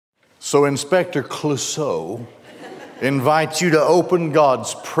So Inspector Clouseau invites you to open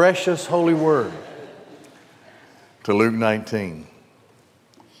God's precious holy word to Luke 19.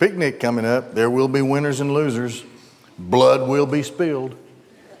 Picnic coming up. There will be winners and losers. Blood will be spilled.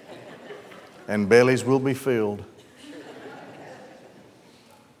 And bellies will be filled.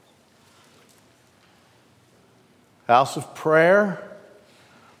 House of prayer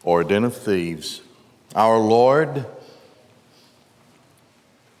or a den of thieves. Our Lord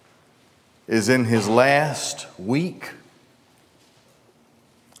is in his last week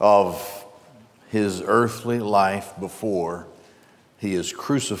of his earthly life before he is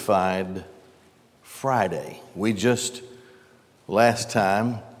crucified Friday. We just last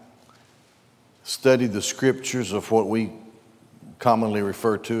time studied the scriptures of what we commonly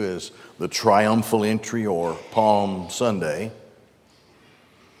refer to as the triumphal entry or Palm Sunday.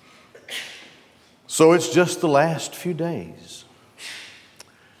 So it's just the last few days.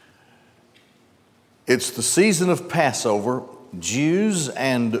 It's the season of Passover. Jews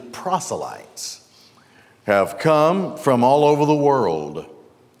and proselytes have come from all over the world.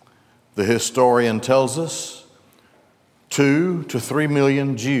 The historian tells us 2 to 3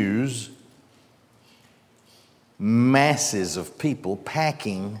 million Jews, masses of people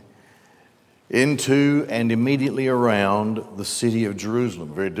packing into and immediately around the city of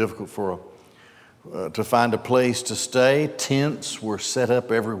Jerusalem. Very difficult to find a place to stay. Tents were set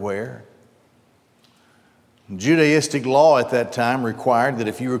up everywhere. Judaistic law at that time required that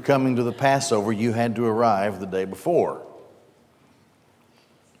if you were coming to the Passover, you had to arrive the day before.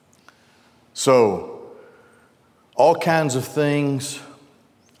 So, all kinds of things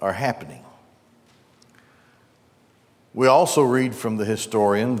are happening. We also read from the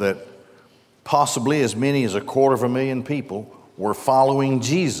historian that possibly as many as 250,000 people were following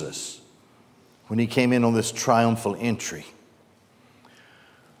Jesus when he came in on this triumphal entry.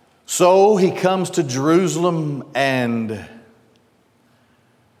 So he comes to Jerusalem and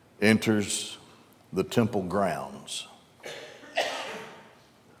enters the temple grounds.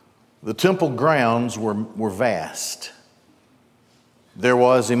 The temple grounds were vast. There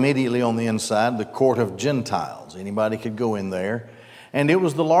was immediately on the inside the court of Gentiles. Anybody could go in there. And it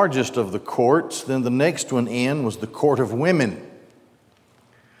was the largest of the courts. Then the next one in was the court of women.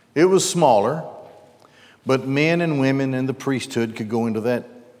 It was smaller, but men and women in the priesthood could go into that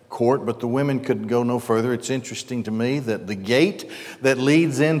court, but the women could go no further. It's interesting to me that the gate that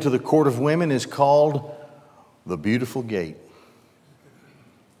leads into the court of women is called the Beautiful Gate.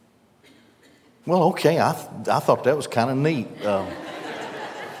 Well, okay, I thought that was kind of neat.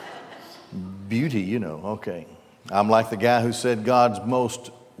 Beauty, okay. I'm like the guy who said God's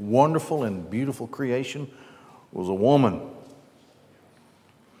most wonderful and beautiful creation was a woman.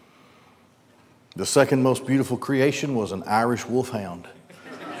 The second most beautiful creation was an Irish wolfhound.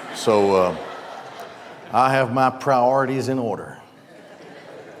 So I have my priorities in order.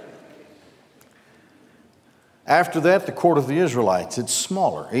 After that, the court of the Israelites, it's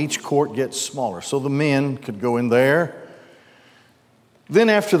smaller. Each court gets smaller. So the men could go in there. Then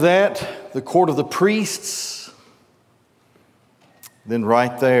after that, the court of the priests. Then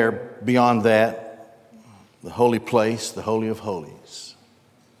right there, beyond that, the holy place, the Holy of Holies.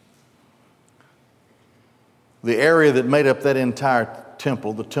 The area that made up that entire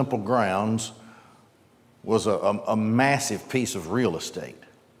temple, the temple grounds, was a massive piece of real estate.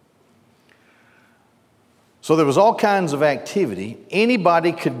 So there was all kinds of activity.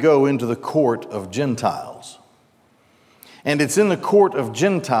 Anybody could go into the court of Gentiles. And it's in the court of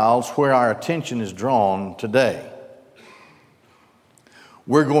Gentiles where our attention is drawn today.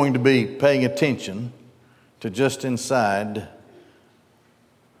 We're going to be paying attention to just inside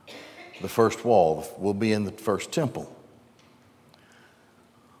the first wall. We'll be in the first temple.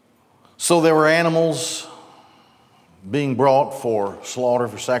 So there were animals being brought for slaughter,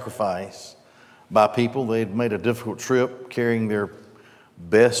 for sacrifice by people. They had made a difficult trip carrying their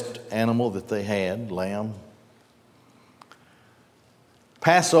best animal that they had, lamb.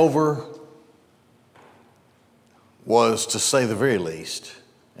 Passover was, to say the very least,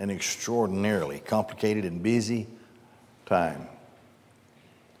 an extraordinarily complicated and busy time.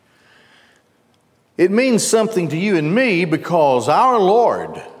 It means something to you and me because our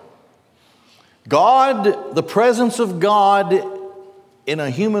Lord, God, the presence of God in a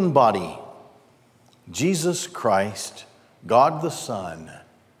human body, Jesus Christ, God the Son,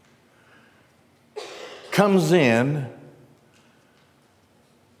 comes in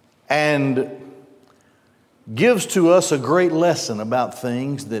and gives to us a great lesson about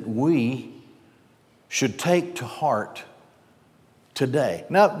things that we should take to heart today.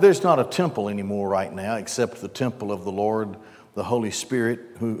 Now, there's not a temple anymore right now except the temple of the Lord, the Holy Spirit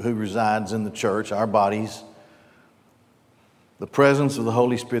who resides in the church, our bodies. The presence of the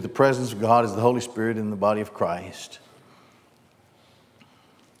Holy Spirit, the presence of God is the Holy Spirit in the body of Christ.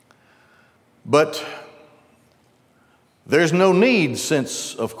 But there's no need,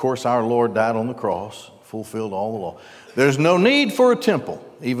 since, of course, our Lord died on the cross, fulfilled all the law. There's no need for a temple,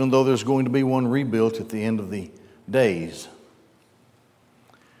 even though there's going to be one rebuilt at the end of the days.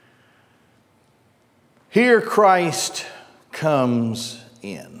 Here Christ comes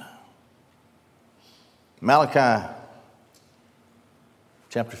in. Malachi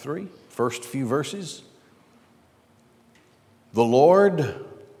chapter 3, first few verses. The Lord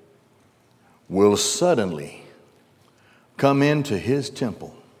will suddenly come into his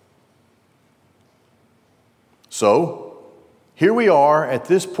temple. So, here we are at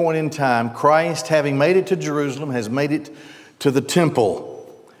this point in time. Christ, having made it to Jerusalem, has made it to the temple.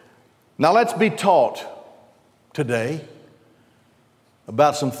 Now let's be taught today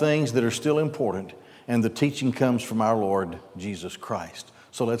about some things that are still important, and the teaching comes from our Lord Jesus Christ.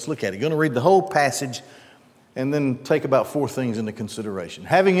 So let's look at it. I'm going to read the whole passage and then take about 4 things into consideration.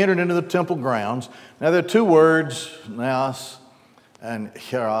 Having entered into the temple grounds. Now there are 2 words, naos and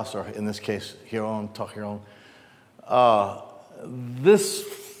hieros, or in this case, hieron, tachiron. This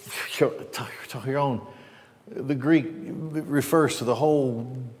tachiron, the Greek, refers to the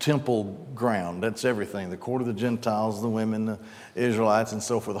whole temple ground. That's everything. The court of the Gentiles, the women, the Israelites, and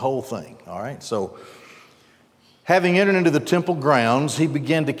so forth, the whole thing. All right? So, having entered into the temple grounds, he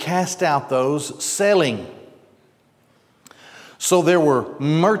began to cast out those selling. So there were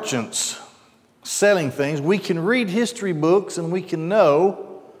merchants selling things. We can read history books and we can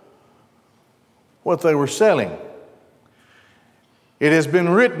know what they were selling. It has been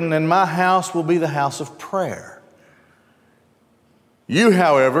written, and my house will be the house of prayer. You,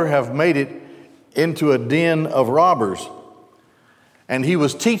 however, have made it into a den of robbers. And he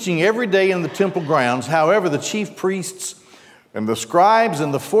was teaching every day in the temple grounds. However, the chief priests and the scribes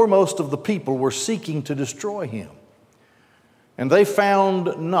and the foremost of the people were seeking to destroy him. And they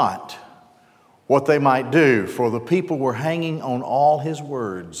found not what they might do, for the people were hanging on all his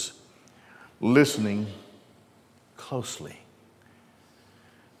words, listening closely.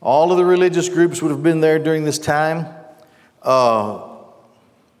 All of the religious groups would have been there during this time.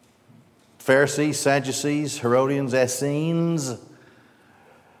 Pharisees, Sadducees, Herodians, Essenes,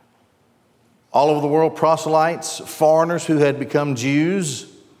 all over the world, proselytes, foreigners who had become Jews.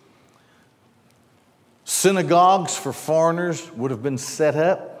 Synagogues for foreigners would have been set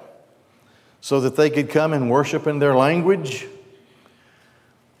up so that they could come and worship in their language.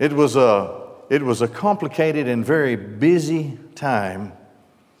 It was a complicated and very busy time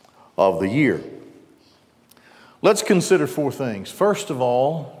of the year. Let's consider 4 things. First of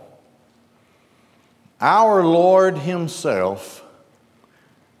all, our Lord himself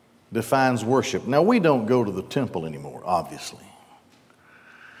defines worship. Now, we don't go to the temple anymore, obviously.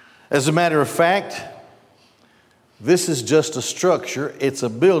 As a matter of fact, this is just a structure. It's a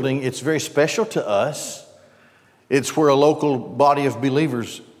building. It's very special to us. It's where a local body of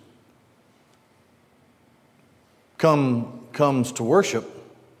believers comes to worship.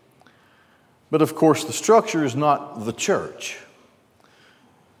 But of course, the structure is not the church.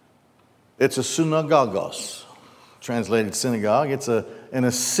 It's a synagogos, translated synagogue. It's an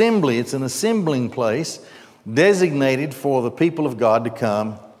assembly. It's an assembling place designated for the people of God to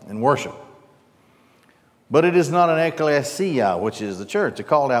come and worship. But it is not an ecclesia, which is the church, a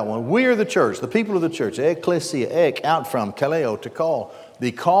called out one. We are the church, the people of the church. Ecclesia, ek, out from, kaleo, to call.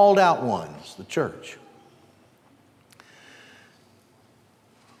 The called out ones, the church.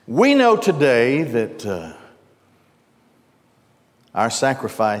 We know today that our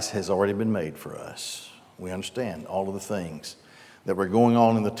sacrifice has already been made for us. We understand all of the things that were going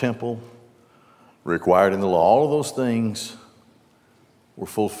on in the temple, required in the law. All of those things were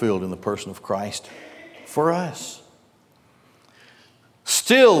fulfilled in the person of Christ for us.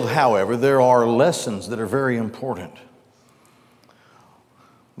 Still, however, there are lessons that are very important.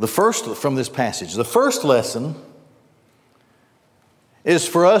 The first from this passage, the first lesson is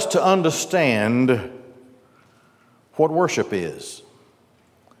for us to understand what worship is.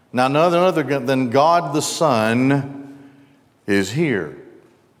 Now, none other than God the Son is here.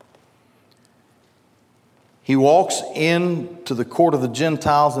 He walks into the court of the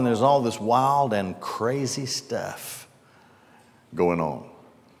Gentiles, and there's all this wild and crazy stuff going on.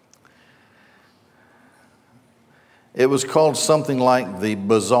 It was called something like the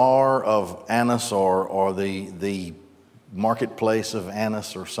Bazaar of Annas, or the Marketplace of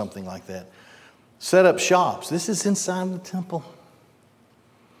Annas, or something like that. Set up shops. This is inside the temple.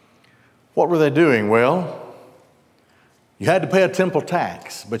 What were they doing? Well, You had to pay a temple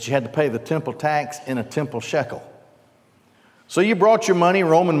tax, but you had to pay the temple tax in a temple shekel. So you brought your money,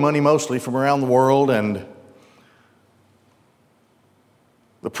 Roman money mostly, from around the world, and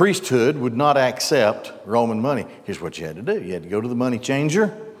the priesthood would not accept Roman money. Here's what you had to do. You had to go to the money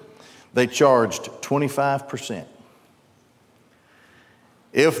changer. They charged 25%.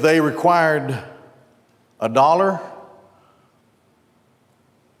 If they required $1,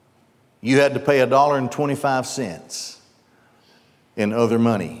 you had to pay $1.25 in other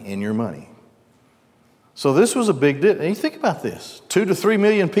money, in your money. So this was a big deal. And you think about this, 2 to 3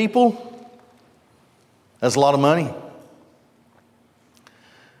 million people, that's a lot of money.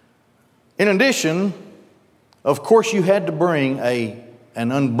 In addition, of course, you had to bring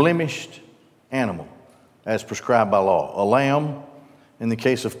an unblemished animal as prescribed by law. A lamb, in the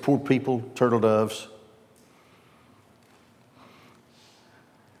case of poor people, turtle doves.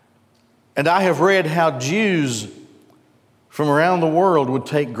 And I have read how Jews from around the world would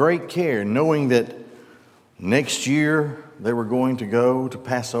take great care, knowing that next year they were going to go to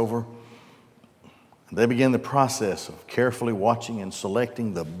Passover. They began the process of carefully watching and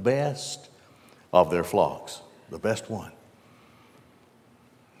selecting the best of their flocks, the best one.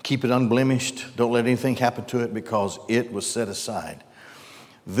 Keep it unblemished. Don't let anything happen to it because it was set aside.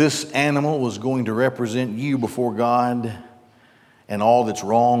 This animal was going to represent you before God and all that's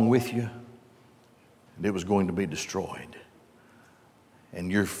wrong with you. And it was going to be destroyed. And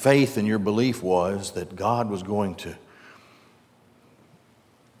your faith and your belief was that God was going to,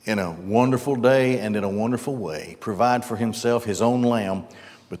 in a wonderful day and in a wonderful way, provide for himself his own lamb.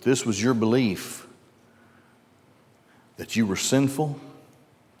 But this was your belief that you were sinful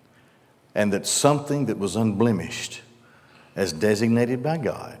and that something that was unblemished, as designated by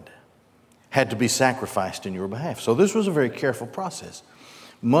God, had to be sacrificed in your behalf. So this was a very careful process.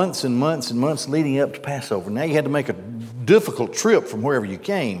 Months and months and months leading up to Passover. Now you had to make a difficult trip from wherever you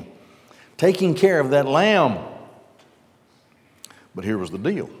came, taking care of that lamb. But here was the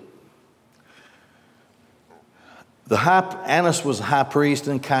deal. Annas was the high priest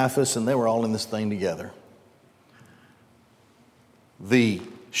and Caiaphas, and they were all in this thing together. The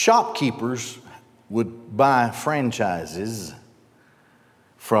shopkeepers would buy franchises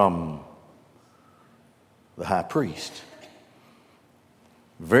from the high priest.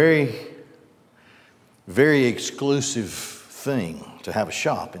 Very, very exclusive thing to have a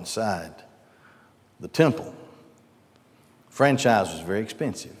shop inside the temple. Franchise was very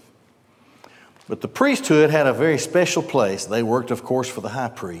expensive. But the priesthood had a very special place. They worked, of course, for the high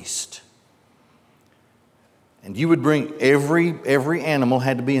priest. And you would bring every animal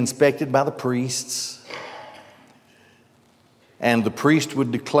had to be inspected by the priests. And the priest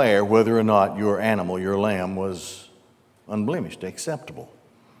would declare whether or not your animal, your lamb, was unblemished, acceptable.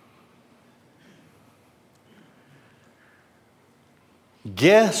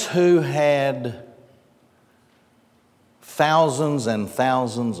 Guess who had thousands and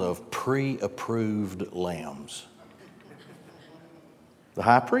thousands of pre-approved lambs? The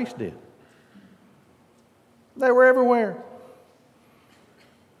high priest did. They were everywhere.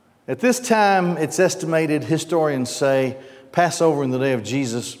 At this time, it's estimated, historians say, Passover in the day of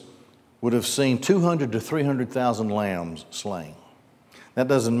Jesus would have seen 200 to 300,000 lambs slain. That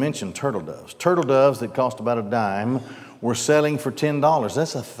doesn't mention turtle doves. Turtle doves that cost about a dime were selling for $10.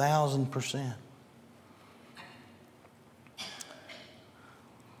 That's 1,000%.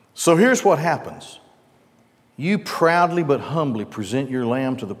 So here's what happens. You proudly but humbly present your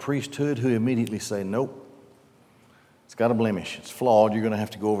lamb to the priesthood, who immediately say, nope, it's got a blemish, it's flawed, you're going to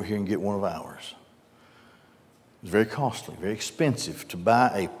have to go over here and get one of ours. It's very costly, very expensive to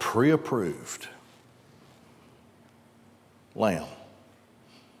buy a pre-approved lamb.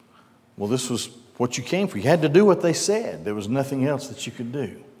 Well, this was what you came for. You had to do what they said. There was nothing else that you could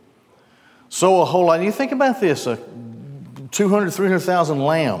do. So a whole lot, you think about this, 200, 300,000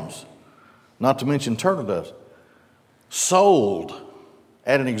 lambs, not to mention turtle doves, sold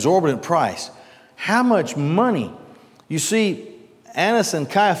at an exorbitant price. How much money? You see, Annas and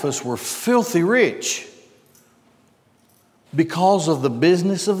Caiaphas were filthy rich because of the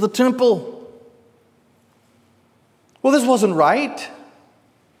business of the temple. Well, this wasn't right.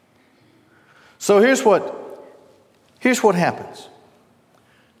 So here's what happens.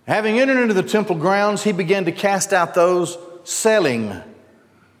 Having entered into the temple grounds, he began to cast out those selling,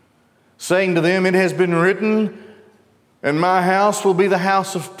 saying to them, it has been written, and my house will be the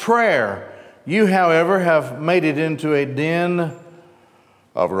house of prayer. You, however, have made it into a den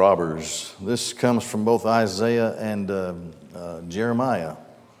of robbers. This comes from both Isaiah and Jeremiah.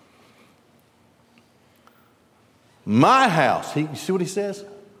 My house, you see what he says?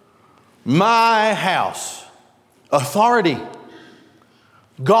 My house. authority.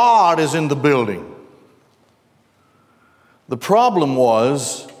 God is in the building. The problem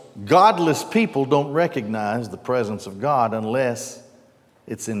was, godless people don't recognize the presence of God unless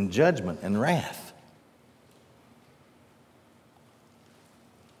it's in judgment and wrath.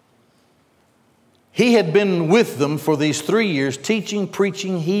 He had been with them for these 3 years, teaching,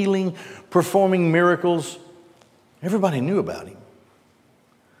 preaching, healing, performing miracles. Everybody knew about him.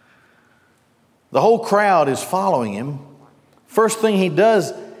 The whole crowd is following him. First thing he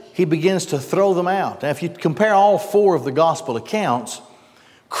does, he begins to throw them out. Now, if you compare all 4 of the gospel accounts,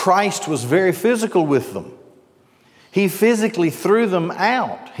 Christ was very physical with them. He physically threw them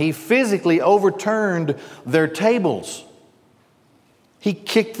out. He physically overturned their tables. He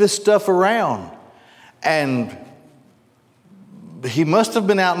kicked this stuff around. And he must have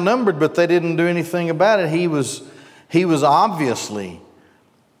been outnumbered, but they didn't do anything about it. He was obviously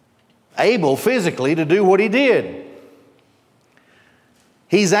able physically to do what he did.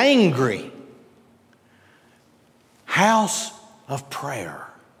 He's angry. House of prayer.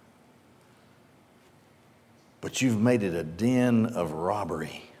 But you've made it a den of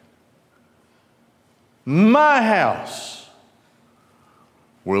robbery. My house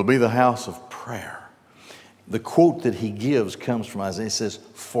will be the house of prayer. The quote that he gives comes from Isaiah. It says,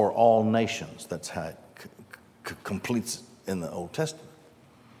 for all nations. That's how it completes in the Old Testament.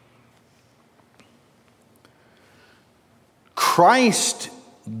 Christ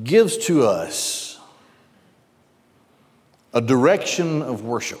gives to us a direction of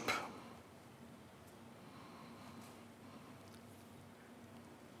worship.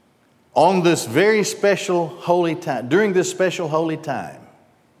 On this very special holy time, during this special holy time,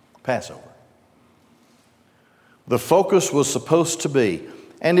 Passover, the focus was supposed to be,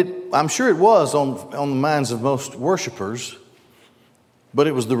 and I'm sure it was on the minds of most worshipers, but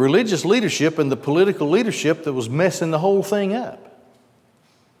it was the religious leadership and the political leadership that was messing the whole thing up.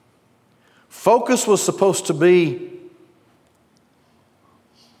 Focus was supposed to be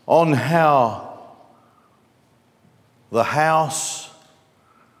on how the house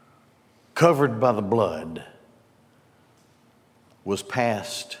covered by the blood was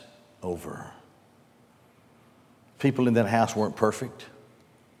passed over. People in that house weren't perfect,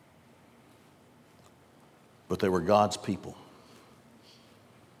 but they were God's people.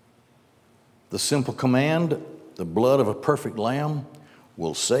 The simple command, the blood of a perfect lamb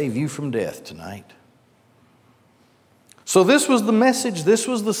will save you from death tonight. So this was the message, this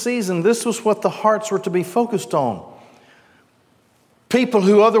was the season, this was what the hearts were to be focused on. People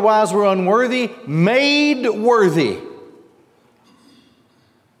who otherwise were unworthy, made worthy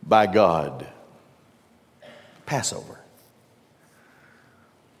by God. Passover.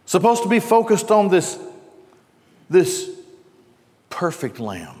 Supposed to be focused on this perfect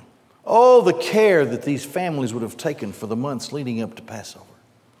lamb. Oh, the care that these families would have taken for the months leading up to Passover.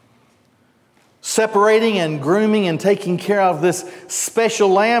 Separating and grooming and taking care of this special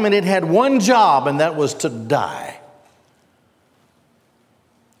lamb, and it had one job, and that was to die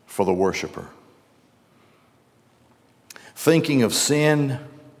for the worshiper. Thinking of sin,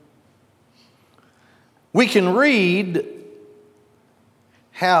 we can read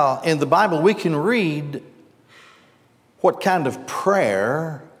how in the Bible we can read what kind of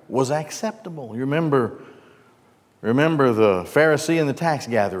prayer was acceptable. You remember the Pharisee and the tax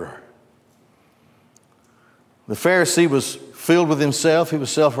gatherer. The Pharisee was filled with himself. He was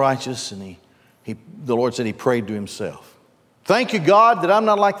self-righteous, and the Lord said he prayed to himself. Thank you, God, that I'm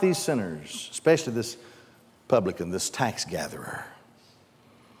not like these sinners, especially this publican, this tax gatherer.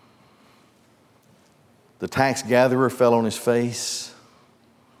 The tax gatherer fell on his face,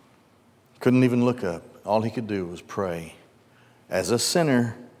 couldn't even look up. All he could do was pray. As a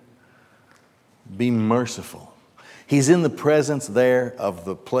sinner, be merciful. He's in the presence there of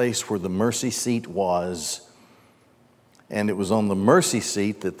the place where the mercy seat was. And it was on the mercy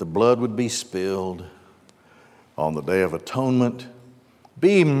seat that the blood would be spilled on the Day of Atonement.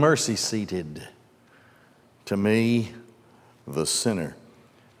 Be mercy seated to me, the sinner.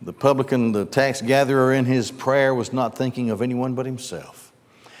 The publican, the tax gatherer, in his prayer was not thinking of anyone but himself.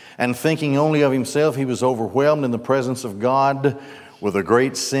 And thinking only of himself, he was overwhelmed in the presence of God with a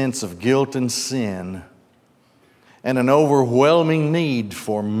great sense of guilt and sin and an overwhelming need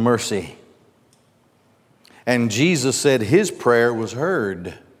for mercy. And Jesus said his prayer was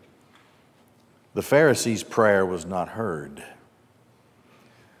heard. The Pharisee's prayer was not heard.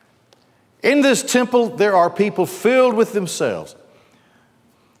 In this temple, there are people filled with themselves.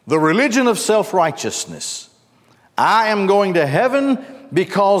 The religion of self-righteousness. I am going to heaven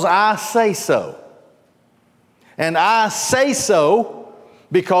because I say so. And I say so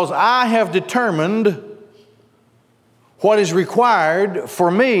because I have determined what is required for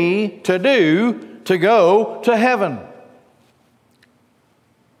me to do to go to heaven.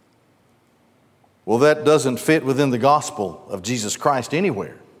 Well, that doesn't fit within the gospel of Jesus Christ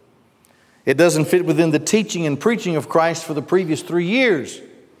anywhere. It doesn't fit within the teaching and preaching of Christ for the previous 3 years.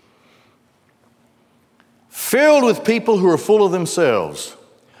 Filled with people who are full of themselves,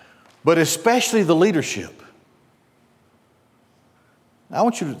 but especially the leadership. I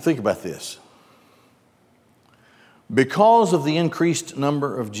want you to think about this. Because of the increased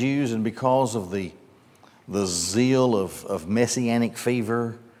number of Jews and because of the zeal of messianic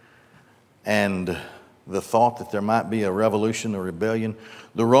fever and the thought that there might be a revolution or rebellion,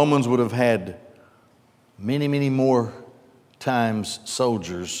 the Romans would have had many, many more times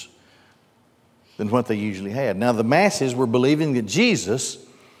soldiers than what they usually had. Now, the masses were believing that Jesus,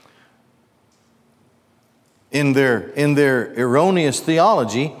 in their erroneous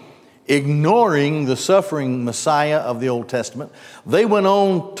theology, ignoring the suffering Messiah of the Old Testament, they went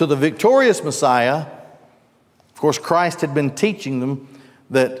on to the victorious Messiah. Of course, Christ had been teaching them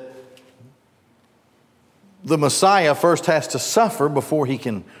that the Messiah first has to suffer before he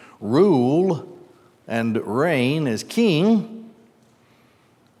can rule and reign as king.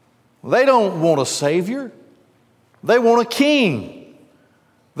 They don't want a savior. They want a king.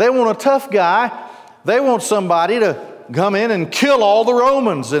 They want a tough guy. They want somebody to come in and kill all the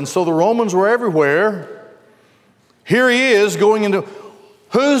Romans. And so the Romans were everywhere. Here he is going into...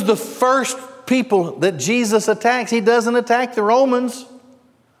 Who's the first people that Jesus attacks? He doesn't attack the Romans.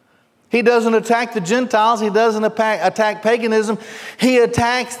 He doesn't attack the Gentiles. He doesn't attack paganism. He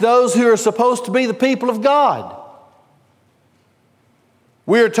attacks those who are supposed to be the people of God.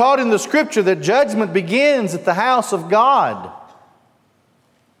 We are taught in the Scripture that judgment begins at the house of God.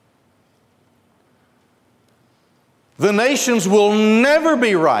 The nations will never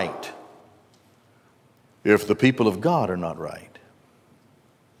be right if the people of God are not right.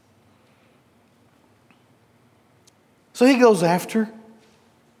 So he goes after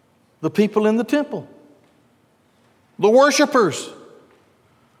the people in the temple, the worshipers,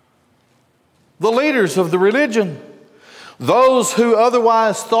 the leaders of the religion, those who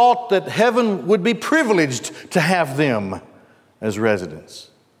otherwise thought that heaven would be privileged to have them as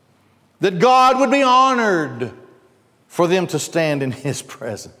residents, that God would be honored for them to stand in His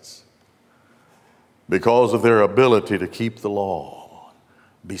presence because of their ability to keep the law,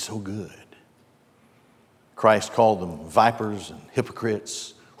 be so good. Christ called them vipers and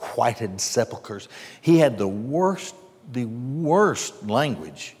hypocrites, whited sepulchres. He had the worst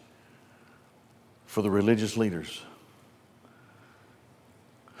language for the religious leaders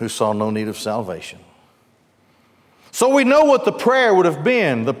who saw no need of salvation. So we know what the prayer would have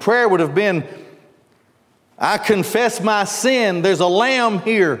been. The prayer would have been, I confess my sin. There's a lamb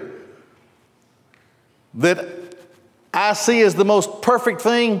here that I see as the most perfect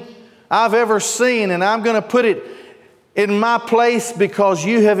thing I've ever seen, and I'm going to put it in my place because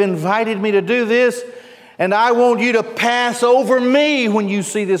you have invited me to do this, and I want you to pass over me when you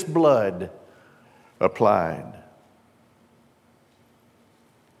see this blood applied.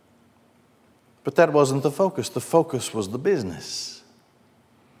 But that wasn't the focus. The focus was the business.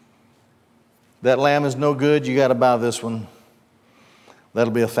 That lamb is no good. You got to buy this one.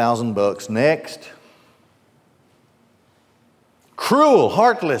 That'll be $1,000. Next. Cruel,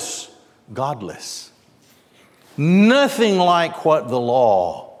 heartless, godless. Nothing like what the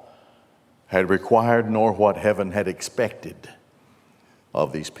law had required, nor what heaven had expected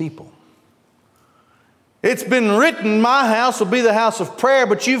of these people. It's been written, my house will be the house of prayer,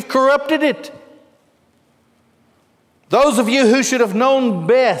 but you've corrupted it. Those of you who should have known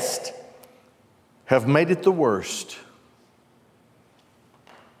best have made it the worst.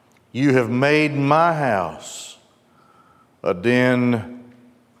 You have made my house a den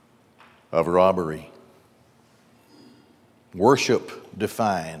of robbery. Worship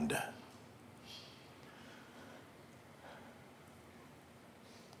defined.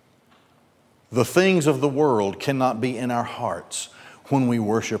 The things of the world cannot be in our hearts when we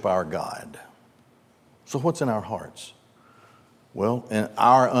worship our God. So what's in our hearts? Well, in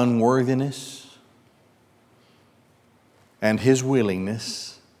our unworthiness and His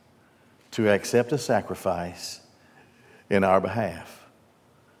willingness to accept a sacrifice in our behalf.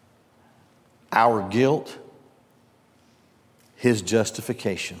 Our guilt, His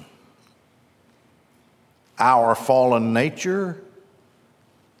justification. Our fallen nature,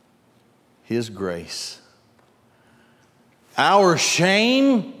 His grace. Our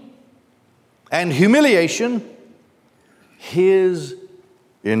shame and humiliation, His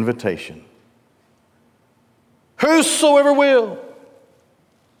invitation. Whosoever will,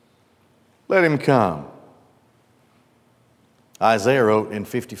 let him come. Isaiah wrote in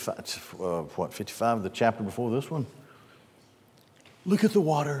 55, the chapter before this one, look at the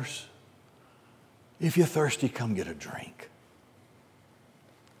waters. If you're thirsty, come get a drink.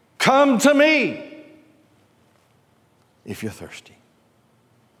 Come to me if you're thirsty.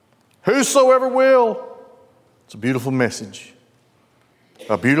 Whosoever will. It's a beautiful message.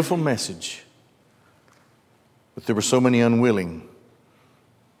 A beautiful message. But there were so many unwilling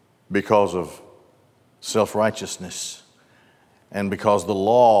because of self-righteousness and because the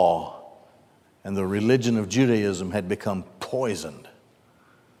law and the religion of Judaism had become poisoned.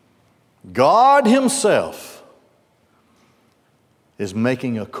 God Himself is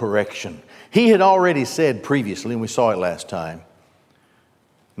making a correction. He had already said previously, and we saw it last time,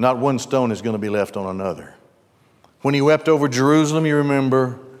 not one stone is going to be left on another. When He wept over Jerusalem, you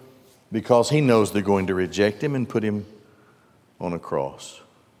remember, because He knows they're going to reject Him and put Him on a cross.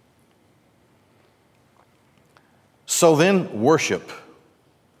 So then, worship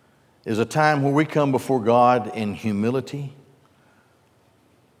is a time where we come before God in humility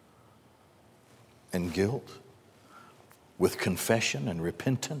and guilt, with confession and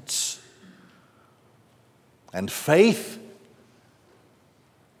repentance and faith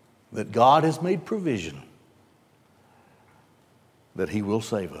that God has made provision that He will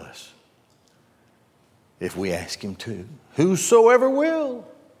save us if we ask Him to. Whosoever will,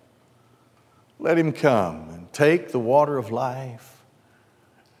 let him come and take the water of life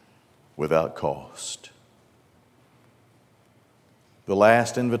without cost. The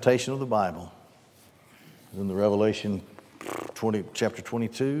last invitation of the Bible is in the Revelation chapter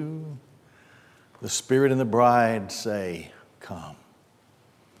 22. The Spirit and the bride say, come.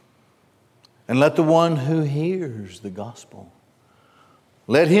 And let the one who hears the gospel,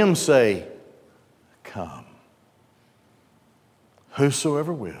 let him say, come.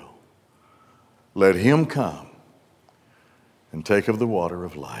 Whosoever will, let him come and take of the water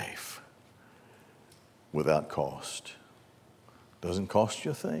of life without cost. Doesn't cost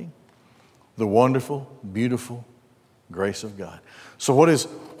you a thing. The wonderful, beautiful grace of God. So what is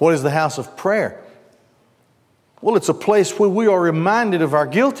the house of prayer? Well, it's a place where we are reminded of our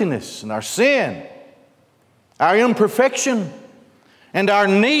guiltiness and our sin, our imperfection, and our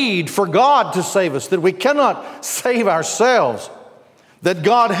need for God to save us, that we cannot save ourselves, that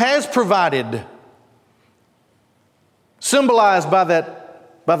God has provided, symbolized by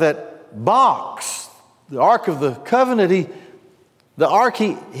that box, the Ark of the Covenant.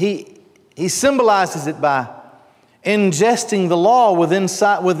 He symbolizes it by ingesting the law within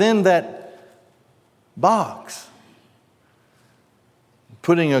that box,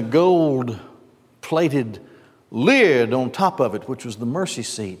 putting a gold-plated lid on top of it, which was the mercy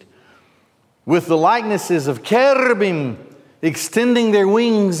seat, with the likenesses of cherubim extending their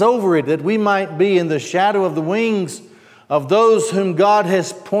wings over it, that we might be in the shadow of the wings of those whom God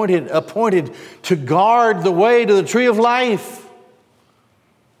has appointed to guard the way to the tree of life.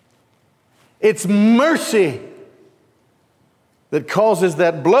 It's mercy that causes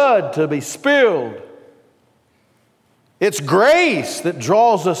that blood to be spilled. It's grace that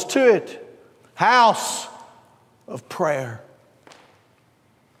draws us to it. House of prayer.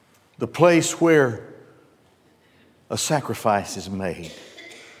 The place where a sacrifice is made.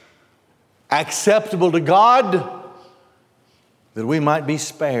 Acceptable to God, that we might be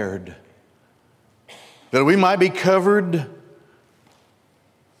spared. That we might be covered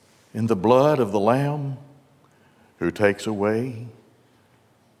in the blood of the Lamb who takes away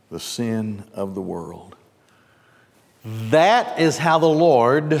the sin of the world. That is how the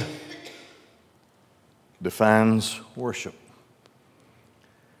Lord defines worship.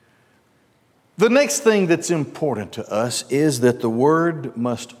 The next thing that's important to us is that the Word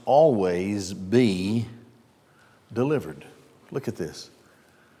must always be delivered. Look at this.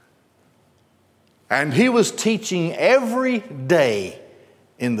 And He was teaching every day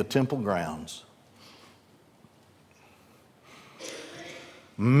in the temple grounds.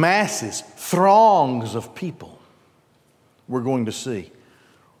 Masses, throngs of people, we're going to see,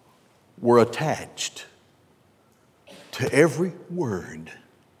 were attached to every word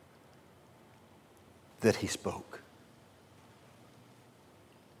that He spoke.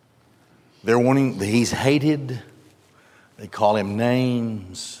 They're wanting, He's hated. They call Him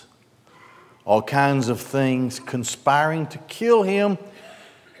names, all kinds of things, conspiring to kill Him.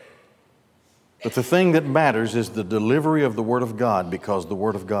 But the thing that matters is the delivery of the Word of God, because the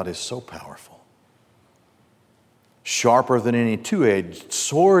Word of God is so powerful. Sharper than any two-edged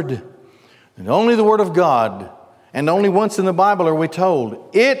sword. And only the Word of God, and only once in the Bible are we told,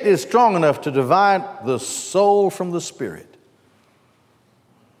 it is strong enough to divide the soul from the spirit.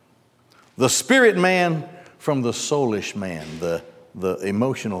 The spirit man from the soulish man, the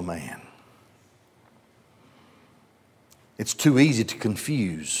emotional man. It's too easy to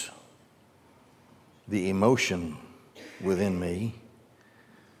confuse the emotion within me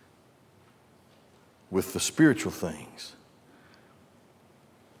with the spiritual things.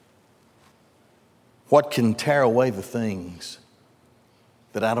 What can tear away the things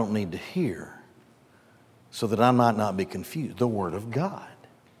that I don't need to hear so that I might not be confused? The Word of God.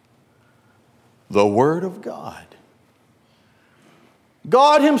 The Word of God.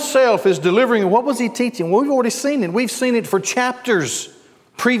 God Himself is delivering. What was He teaching? Well, we've already seen it. We've seen it for chapters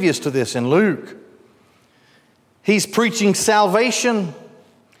previous to this in Luke. He's preaching salvation.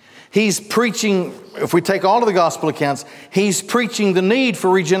 He's preaching, if we take all of the gospel accounts, He's preaching the need for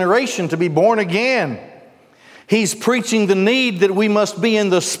regeneration, to be born again. He's preaching the need that we must be in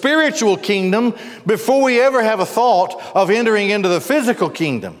the spiritual kingdom before we ever have a thought of entering into the physical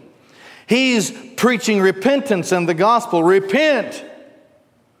kingdom. He's preaching repentance and the gospel. Repent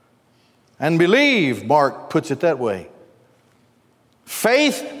and believe, Mark puts it that way.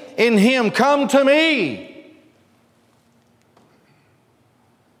 Faith in Him, come to me.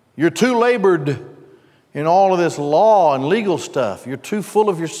 You're too labored in all of this law and legal stuff. You're too full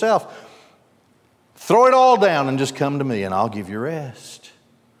of yourself. Throw it all down and just come to me and I'll give you rest.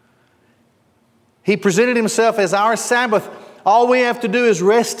 He presented Himself as our Sabbath. All we have to do is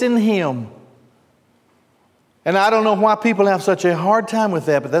rest in Him. And I don't know why people have such a hard time with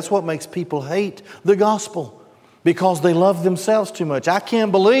that, but that's what makes people hate the gospel, because they love themselves too much. I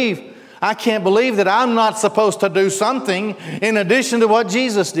can't believe that I'm not supposed to do something in addition to what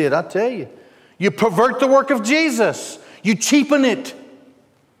Jesus did. I tell you, you pervert the work of Jesus. You cheapen it.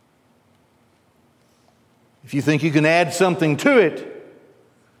 If you think you can add something to it,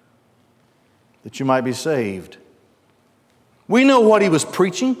 that you might be saved. We know what He was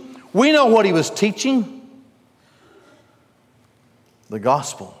preaching. We know what He was teaching. The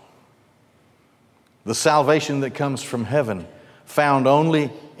gospel. The salvation that comes from heaven, found only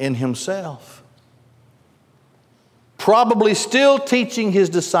in Himself. Probably still teaching His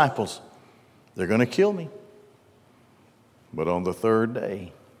disciples, they're going to kill me, but on the third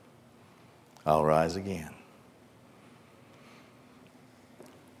day, I'll rise again.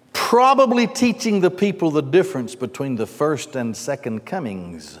 Probably teaching the people the difference between the first and second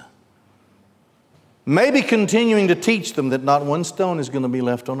comings. Maybe continuing to teach them that not one stone is going to be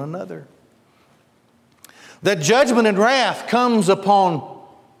left on another. That judgment and wrath comes upon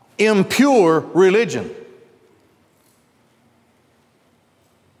impure religion.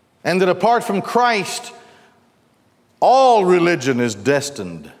 And that apart from Christ, all religion is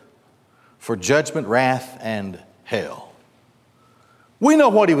destined for judgment, wrath, and hell. We know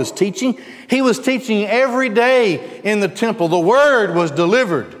what He was teaching. He was teaching every day in the temple. The Word was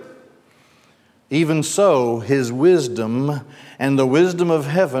delivered. Even so, His wisdom and the wisdom of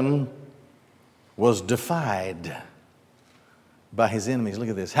heaven was defied by His enemies. Look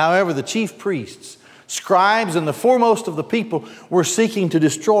at this. However, the chief priests, scribes, and the foremost of the people were seeking to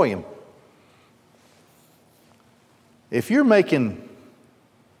destroy Him. If you're making,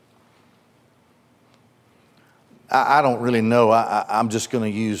 I don't really know, I'm just going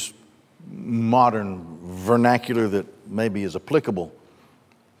to use modern vernacular that maybe is applicable,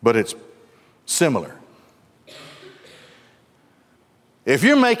 but it's similar. If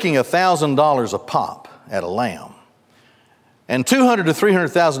you're making $1,000 a pop at a lamb, and 200 to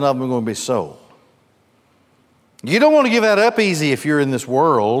 300,000 of them are going to be sold, you don't want to give that up easy if you're in this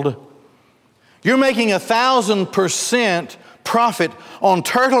world. You're making 1,000% profit on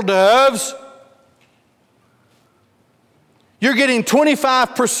turtle doves. You're getting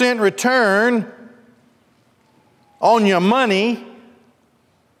 25% return on your money.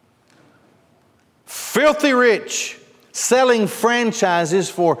 Filthy rich, selling franchises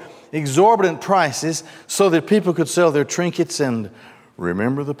for exorbitant prices so that people could sell their trinkets and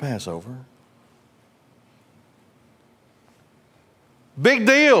remember the Passover. Big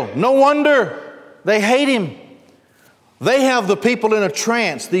deal. No wonder they hate Him. They have the people in a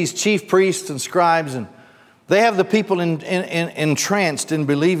trance, these chief priests and scribes, and they have the people entranced in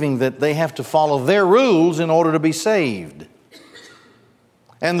believing that they have to follow their rules in order to be saved.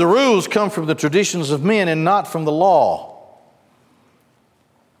 And the rules come from the traditions of men and not from the law.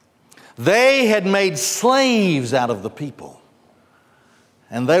 They had made slaves out of the people.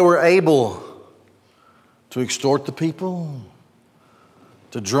 And they were able to extort the people,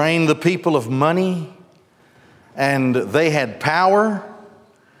 to drain the people of money. And they had power.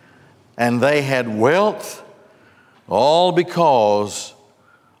 And they had wealth. All because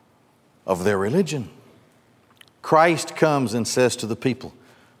of their religion. Christ comes and says to the people,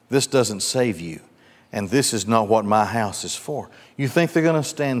 this doesn't save you. And this is not what my house is for. You think they're going to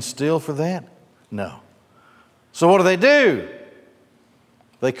stand still for that? No. So what do?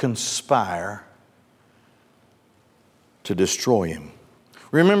 They conspire to destroy him.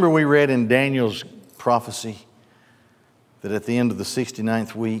 Remember we read in Daniel's prophecy that at the end of the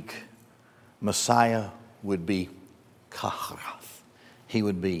 69th week, Messiah would be kahrath. He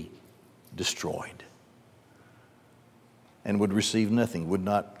would be destroyed and would receive nothing, would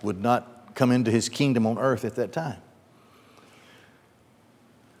not come into his kingdom on earth at that time.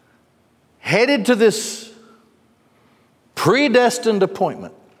 Headed to this predestined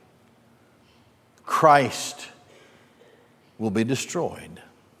appointment, Christ will be destroyed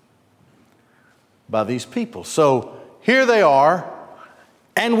by these people. So here they are,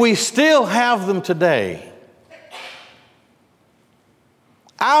 and we still have them today.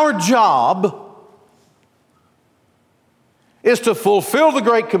 Our job is to fulfill the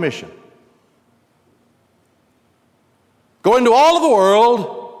Great Commission. Go into all of the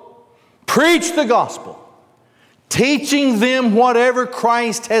world, preach the gospel, teaching them whatever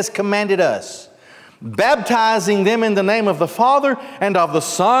Christ has commanded us, baptizing them in the name of the Father and of the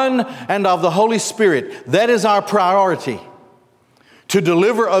Son and of the Holy Spirit. That is our priority, to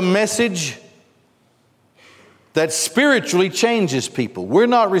deliver a message that spiritually changes people. We're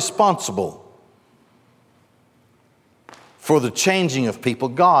not responsible for the changing of people.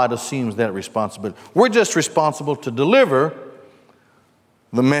 God assumes that responsibility. We're just responsible to deliver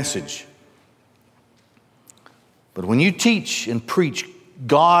the message. But when you teach and preach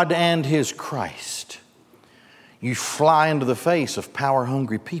God and His Christ, you fly into the face of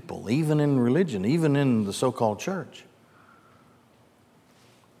power-hungry people, even in religion, even in the so-called church.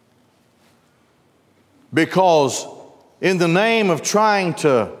 Because in the name of trying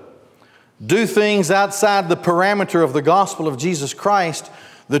to do things outside the parameter of the gospel of Jesus Christ,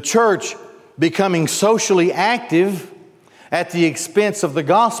 the church becoming socially active at the expense of the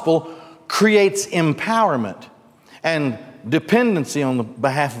gospel creates empowerment and dependency on the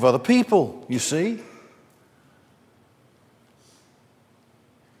behalf of other people, you see.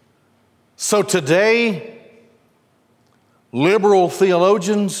 So today, liberal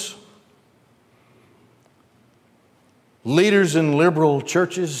theologians, leaders in liberal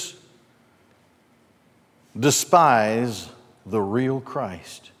churches despise the real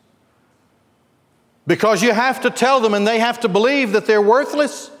Christ. Because you have to tell them and they have to believe that they're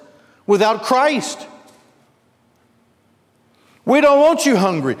worthless without Christ. We don't want you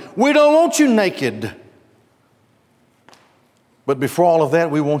hungry. We don't want you naked. But before all of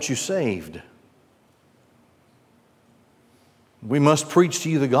that, we want you saved. We must preach to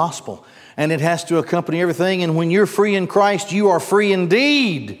you the gospel, and it has to accompany everything. And when you're free in Christ, you are free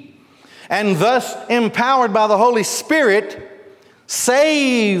indeed. And thus, empowered by the Holy Spirit,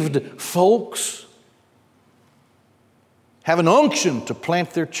 saved folks have an unction to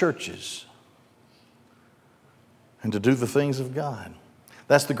plant their churches and to do the things of God.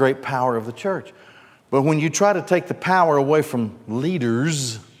 That's the great power of the church. But when you try to take the power away from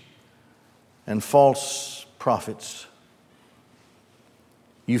leaders and false prophets,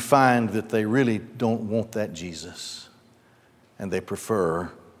 you find that they really don't want that Jesus, and they prefer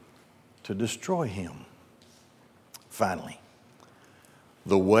to destroy Him. Finally,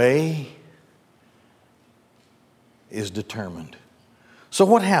 the way is determined. So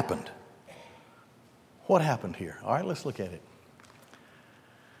what happened? What happened here? All right, let's look at it.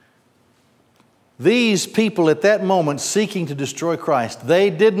 These people at that moment seeking to destroy Christ, they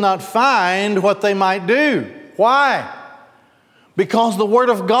did not find what they might do. Why? Because the Word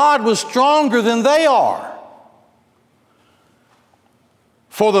of God was stronger than they are.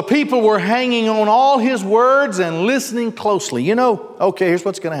 For the people were hanging on all His words and listening closely. You know, okay, here's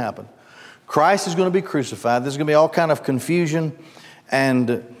what's going to happen. Christ is going to be crucified. There's going to be all kind of confusion.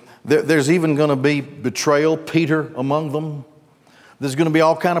 And there's even going to be betrayal, Peter among them. There's going to be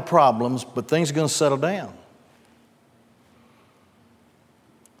all kind of problems, but things are going to settle down.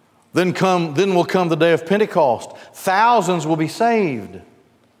 Then will come the day of Pentecost. Thousands will be saved.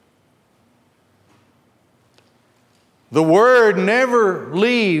 The Word never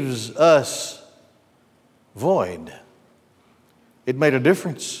leaves us void. It made a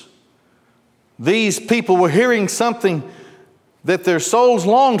difference. These people were hearing something that their souls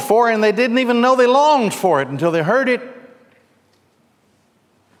longed for, and they didn't even know they longed for it until they heard it.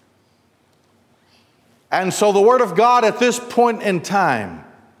 And so the Word of God at this point in time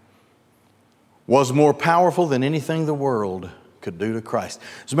was more powerful than anything the world could do to Christ.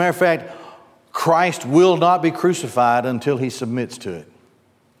 As a matter of fact, Christ will not be crucified until He submits to it.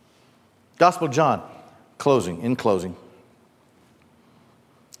 Gospel of John, in closing.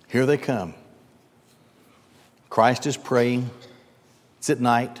 Here they come. Christ is praying. It's at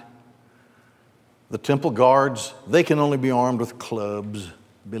night. The temple guards, they can only be armed with clubs,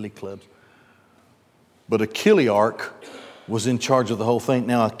 billy clubs. But a chiliarch was in charge of the whole thing.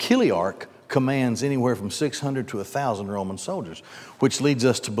 Now, a chiliarch commands anywhere from 600 to 1,000 Roman soldiers, which leads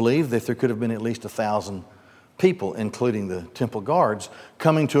us to believe that there could have been at least 1,000 people, including the temple guards,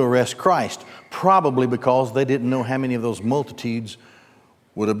 coming to arrest Christ, probably because they didn't know how many of those multitudes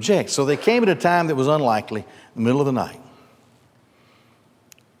would object. So they came at a time that was unlikely, in the middle of the night.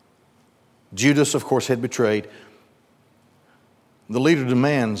 Judas, of course, had betrayed. The leader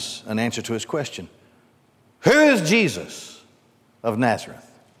demands an answer to his question. Who is Jesus of Nazareth?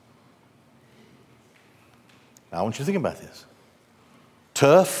 Now, I want you to think about this.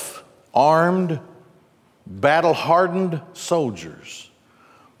 Tough, armed, battle-hardened soldiers,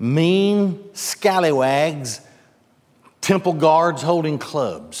 mean scallywags, temple guards holding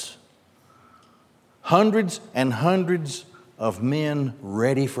clubs, hundreds and hundreds of men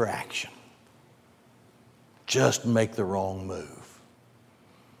ready for action. Just make the wrong move.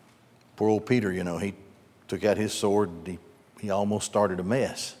 Poor old Peter, he took out his sword and he almost started a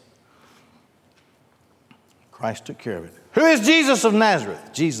mess. Christ took care of it. Who is Jesus of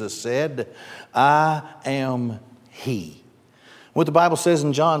Nazareth? Jesus said, I am He. What the Bible says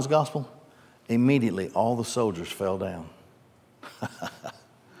in John's Gospel, immediately all the soldiers fell down.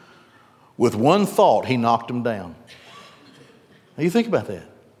 With one thought, He knocked them down. Now you think about that.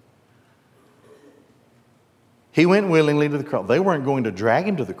 He went willingly to the cross. They weren't going to drag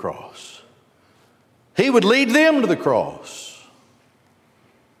Him to the cross. He would lead them to the cross.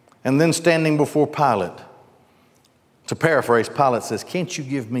 And then standing before Pilate, to paraphrase, Pilate says, can't you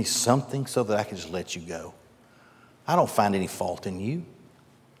give me something so that I can just let you go? I don't find any fault in you.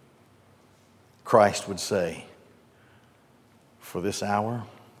 Christ would say, for this hour,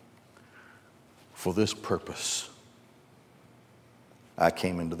 for this purpose, I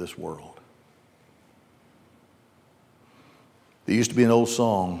came into this world. There used to be an old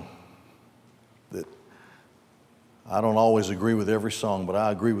song that I don't always agree with every song, but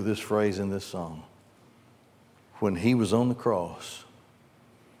I agree with this phrase in this song. When He was on the cross,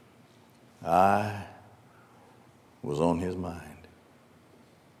 I was on His mind.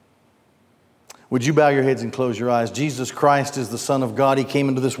 Would you bow your heads and close your eyes? Jesus Christ is the Son of God. He came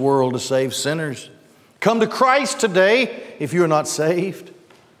into this world to save sinners. Come to Christ today if you are not saved.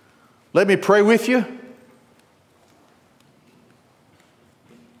 Let me pray with you.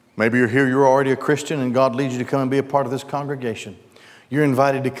 Maybe you're here, you're already a Christian, and God leads you to come and be a part of this congregation. You're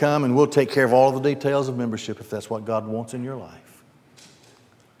invited to come, and we'll take care of all the details of membership if that's what God wants in your life.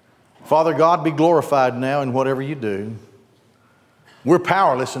 Father God, be glorified now in whatever you do. We're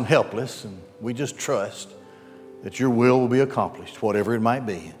powerless and helpless, and we just trust that your will be accomplished, whatever it might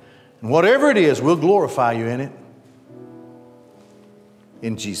be. And whatever it is, we'll glorify you in it.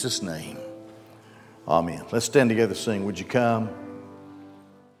 In Jesus' name, amen. Let's stand together and sing. Would you come?